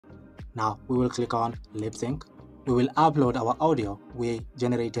Now we will click on lip sync. We will upload our audio we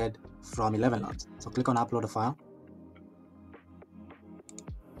generated from 11 Labs. So click on upload a file.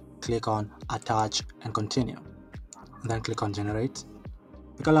 Click on attach and continue. And then click on generate.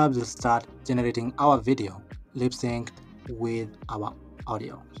 Pika Labs will start generating our video lip synced with our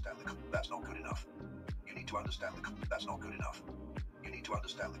audio. That's not good enough. You need to understand that's not good enough. You need to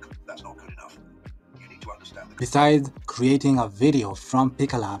understand that's not good enough. You need to understand Besides creating a video from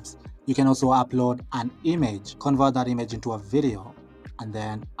Pika Labs, you can also upload an image, convert that image into a video, and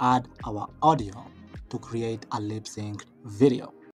then add our audio to create a lip synced video.